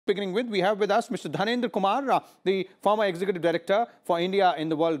Beginning with, we have with us Mr. Dhanendra Kumar, the former Executive Director for India in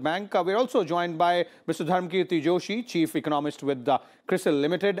the World Bank. We're also joined by Mr. Dharmkirti Joshi, Chief Economist with CRISIL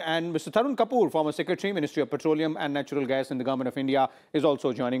Limited, and Mr. Tarun Kapoor, former Secretary, Ministry of Petroleum and Natural Gas in the Government of India, is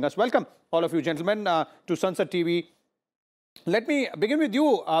also joining us. Welcome, all of you gentlemen, to Sansad TV. Let me begin with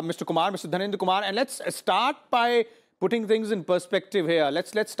you, Mr. Kumar, Mr. Dhanendra Kumar, and let's start by putting things in perspective here.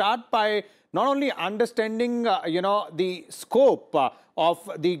 Let's start by not only understanding, the scope of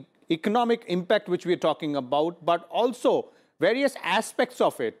the economic impact which we're talking about, but also various aspects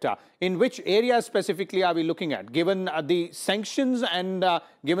of it. In which areas specifically are we looking at, given the sanctions and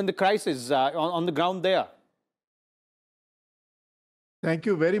given the crisis on the ground there? Thank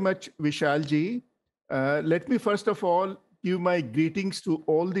you very much, Vishalji. Let me first of all give my greetings to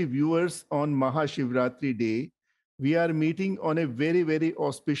all the viewers on Mahashivratri Day. We are meeting on a very, very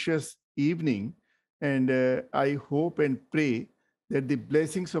auspicious evening, and I hope and pray that the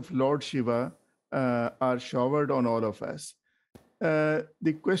blessings of Lord Shiva are showered on all of us.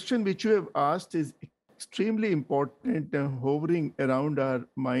 The question which you have asked is extremely important, hovering around our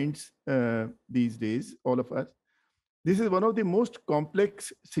minds these days, all of us. This is one of the most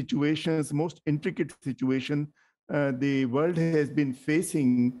complex situations, most intricate situation the world has been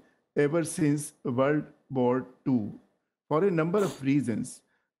facing ever since World War II, for a number of reasons.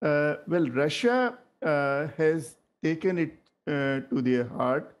 Well, Russia has taken it to their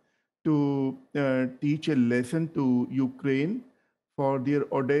heart to teach a lesson to Ukraine for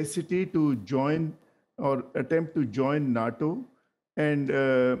their audacity to join or attempt to join NATO. And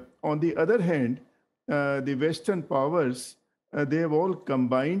on the other hand, the Western powers, they have all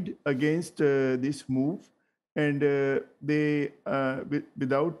combined against this move, and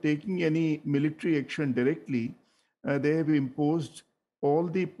without taking any military action directly, they have imposed all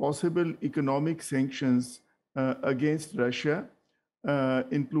the possible economic sanctions against Russia,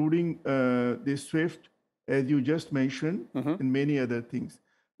 including the SWIFT, as you just mentioned, and many other things.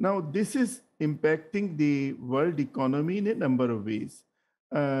 Now, this is impacting the world economy in a number of ways.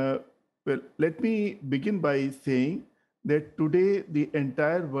 Well, let me begin by saying that today the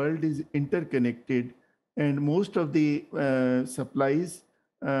entire world is interconnected, and most of the supplies,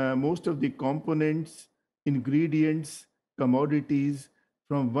 most of the components, ingredients, commodities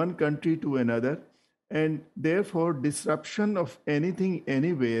from one country to another, and therefore disruption of anything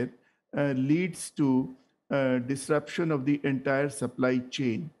anywhere leads to disruption of the entire supply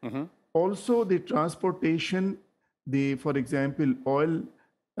chain. Also, the transportation, for example, oil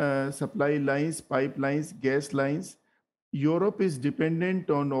supply lines, pipelines, gas lines. Europe is dependent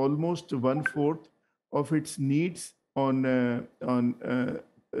on almost 1/4 of its needs on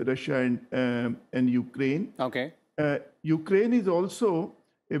Russia and Ukraine. Okay. Ukraine is also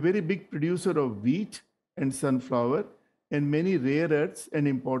a very big producer of wheat and sunflower and many rare earths and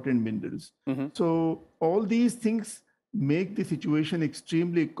important minerals. So all these things make the situation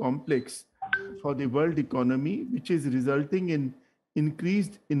extremely complex for the world economy, which is resulting in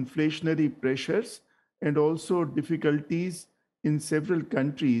increased inflationary pressures and also difficulties in several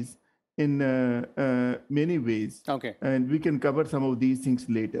countries in many ways. Okay. And we can cover some of these things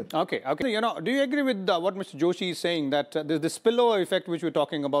later. Okay. Okay. Do you agree with what Mr. Joshi is saying, that there's the spillover effect which we're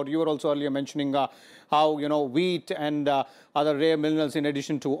talking about? You were also earlier mentioning how, wheat and other rare minerals, in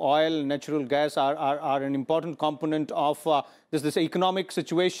addition to oil, natural gas, are an important component of this economic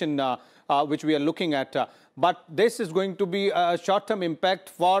situation which we are looking at. But this is going to be a short-term impact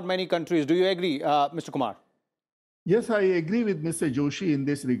for many countries. Do you agree, Mr. Kumar? Yes, I agree with Mr. Joshi in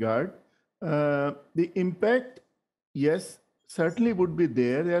this regard. The impact, yes, certainly would be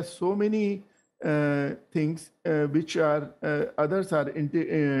there. There are so many things which are others are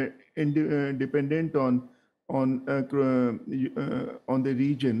dependent on the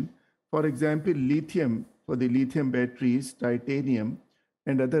region. For example, lithium, for the lithium batteries, titanium,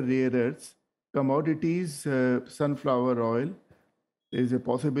 and other rare earths, commodities, sunflower oil. There is a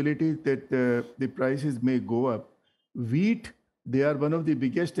possibility that the prices may go up. Wheat, they are one of the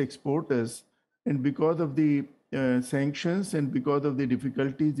biggest exporters, and because of the sanctions and because of the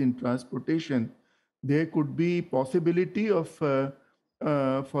difficulties in transportation, there could be possibility of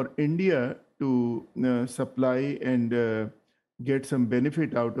for India to supply and get some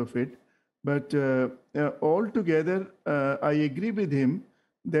benefit out of it. But altogether, I agree with him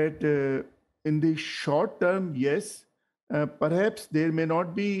that in the short term, yes, perhaps there may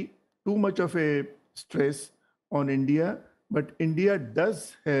not be too much of a stress on India, but India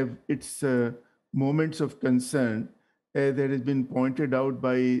does have its moments of concern, as that has been pointed out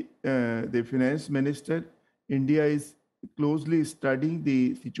by the finance minister. India is closely studying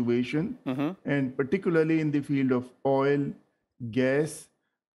the situation, and particularly in the field of oil, gas,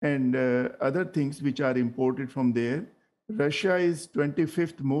 and other things which are imported from there. Russia is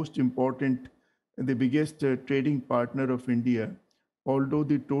 25th most important, the biggest trading partner of India. Although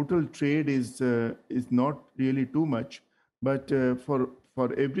the total trade is not really too much, but for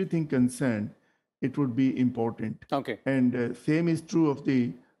everything concerned, it would be important. Okay. And same is true of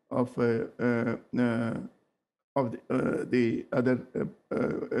the of the other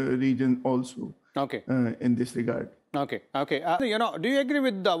region also. Okay. In this regard. Okay. Okay. Do you agree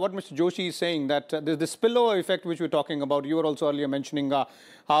with what Mr. Joshi is saying, that there's this spillover effect which we're talking about? You were also earlier mentioning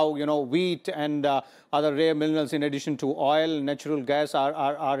how, wheat and other rare minerals, in addition to oil, natural gas,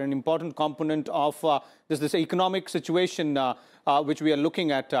 are an important component of this economic situation which we are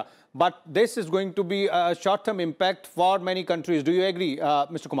looking at. But this is going to be a short-term impact for many countries. Do you agree,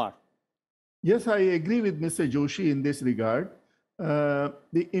 Mr. Kumar? Yes, I agree with Mr. Joshi in this regard.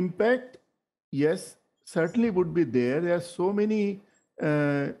 The impact, yes, certainly would be there. There are so many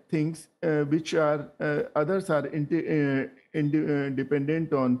things which are others are dependent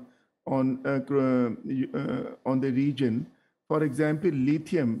on the region. For example,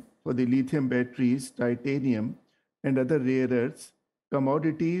 lithium for the lithium batteries, titanium, and other rare earths,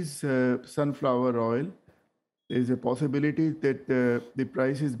 commodities, sunflower oil. There is a possibility that the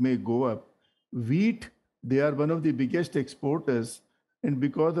prices may go up. Wheat, they are one of the biggest exporters, and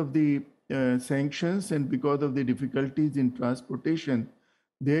because of the sanctions and because of the difficulties in transportation,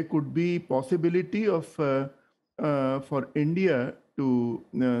 there could be possibility of for India to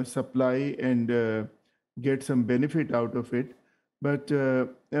supply and get some benefit out of it. But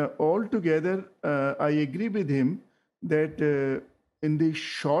altogether, I agree with him that in the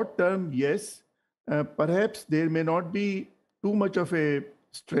short term, yes, perhaps there may not be too much of a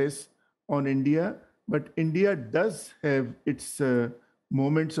stress on India, but India does have its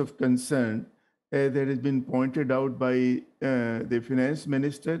moments of concern. That has been pointed out by the finance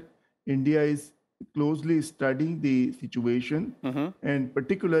minister. India is closely studying the situation, and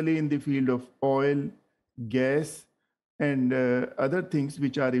particularly in the field of oil, gas, and other things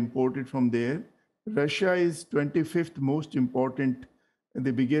which are imported from there. Russia is 25th most important,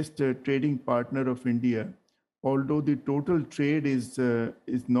 the biggest trading partner of India. Although the total trade is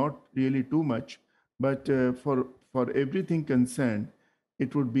not really too much, but for everything concerned,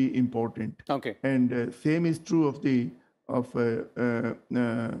 it would be important. Okay. And same is true of the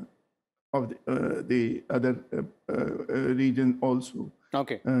other region also.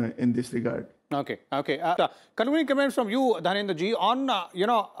 Okay. In this regard. Okay. Okay. Continuing comments from you, Dhanendra ji, on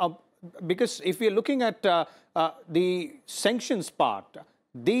because if we are looking at the sanctions part,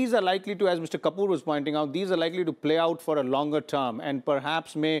 these are likely to, as Mr. Kapoor was pointing out, these are likely to play out for a longer term and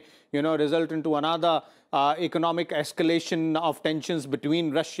perhaps may, result into another economic escalation of tensions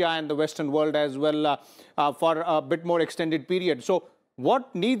between Russia and the Western world as well for a bit more extended period. So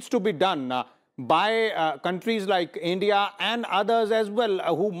what needs to be done by countries like India and others as well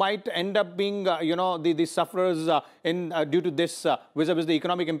who might end up being, the sufferers due to this vis-a-vis the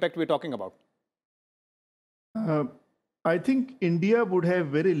economic impact we're talking about? I think India would have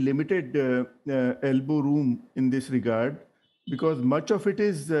very limited elbow room in this regard, because much of it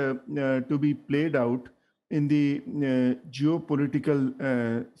is to be played out in the geopolitical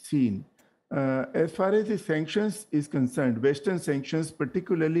scene. As far as the sanctions is concerned, Western sanctions,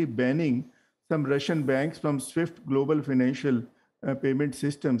 particularly banning some Russian banks from SWIFT global financial payment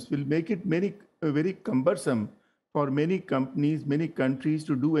systems, will make it very cumbersome for many companies, many countries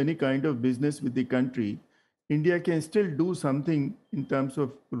to do any kind of business with the country. India can still do something in terms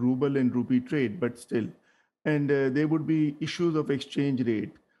of ruble and rupee trade, but still. And there would be issues of exchange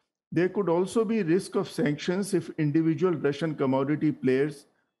rate. There could also be risk of sanctions if individual Russian commodity players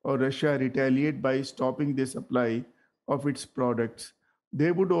or Russia retaliate by stopping the supply of its products.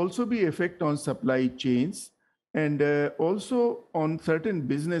 There would also be effect on supply chains and also on certain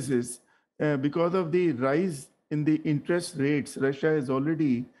businesses because of the rise in the interest rates. Russia has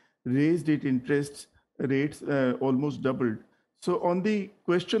already raised its interest rates almost doubled. So on the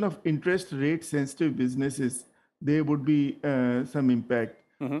question of interest rate sensitive businesses, there would be some impact.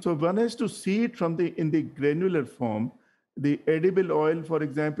 So one has to see it from in the granular form. The edible oil, for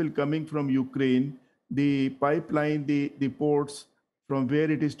example, coming from Ukraine, the pipeline, the ports from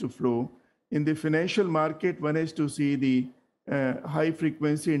where it is to flow. In the financial market, one has to see the high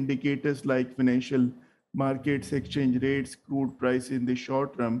frequency indicators like financial markets, exchange rates, crude price in the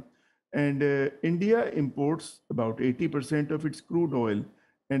short term. And India imports about 80% of its crude oil.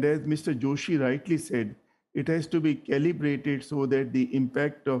 And as Mr. Joshi rightly said, it has to be calibrated so that the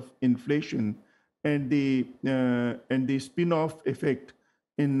impact of inflation and the spin-off effect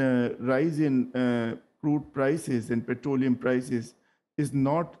in rise in crude prices and petroleum prices is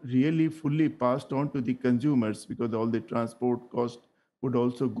not really fully passed on to the consumers because all the transport cost would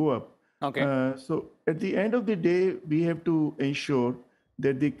also go up. Okay. So at the end of the day, we have to ensure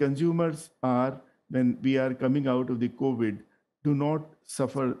that the consumers are, when we are coming out of the COVID, do not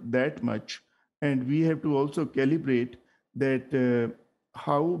suffer that much. And we have to also calibrate that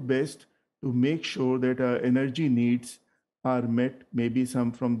how best to make sure that our energy needs are met, maybe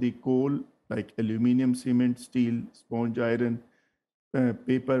some from the coal, like aluminum, cement, steel, sponge iron,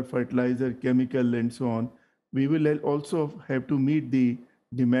 paper, fertilizer, chemical, and so on. We will also have to meet the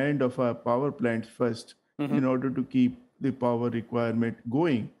demand of our power plants first in order to keep the power requirement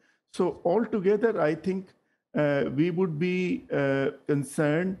going. So altogether, I think we would be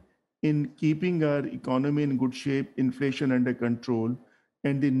concerned in keeping our economy in good shape, inflation under control,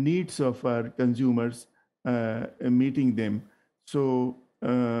 and the needs of our consumers, meeting them. So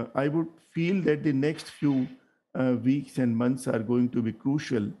I would feel that the next few weeks and months are going to be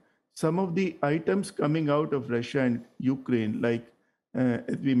crucial. Some of the items coming out of Russia and Ukraine, like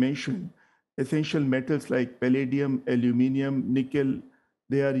as we mentioned, essential metals like palladium, aluminium, nickel,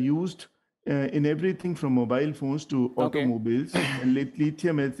 they are used in everything from mobile phones to Okay. automobiles, and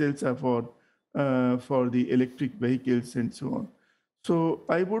lithium metals are for the electric vehicles and so on. So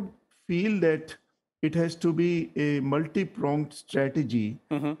I would feel that it has to be a multi-pronged strategy.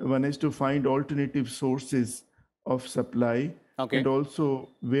 One has to find alternative sources of supply Okay. and also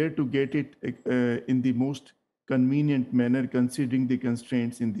where to get it in the most convenient manner, considering the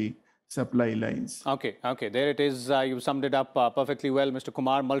constraints in the supply lines. Okay, okay. There it is. You summed it up perfectly well, Mr.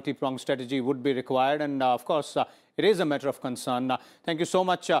 Kumar. Multi-pronged strategy would be required. And of course, it is a matter of concern. Thank you so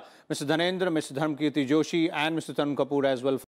much, Mr. Dhanendra, Mr. Dharmkirti Joshi, and Mr. Tarun Kapoor as well.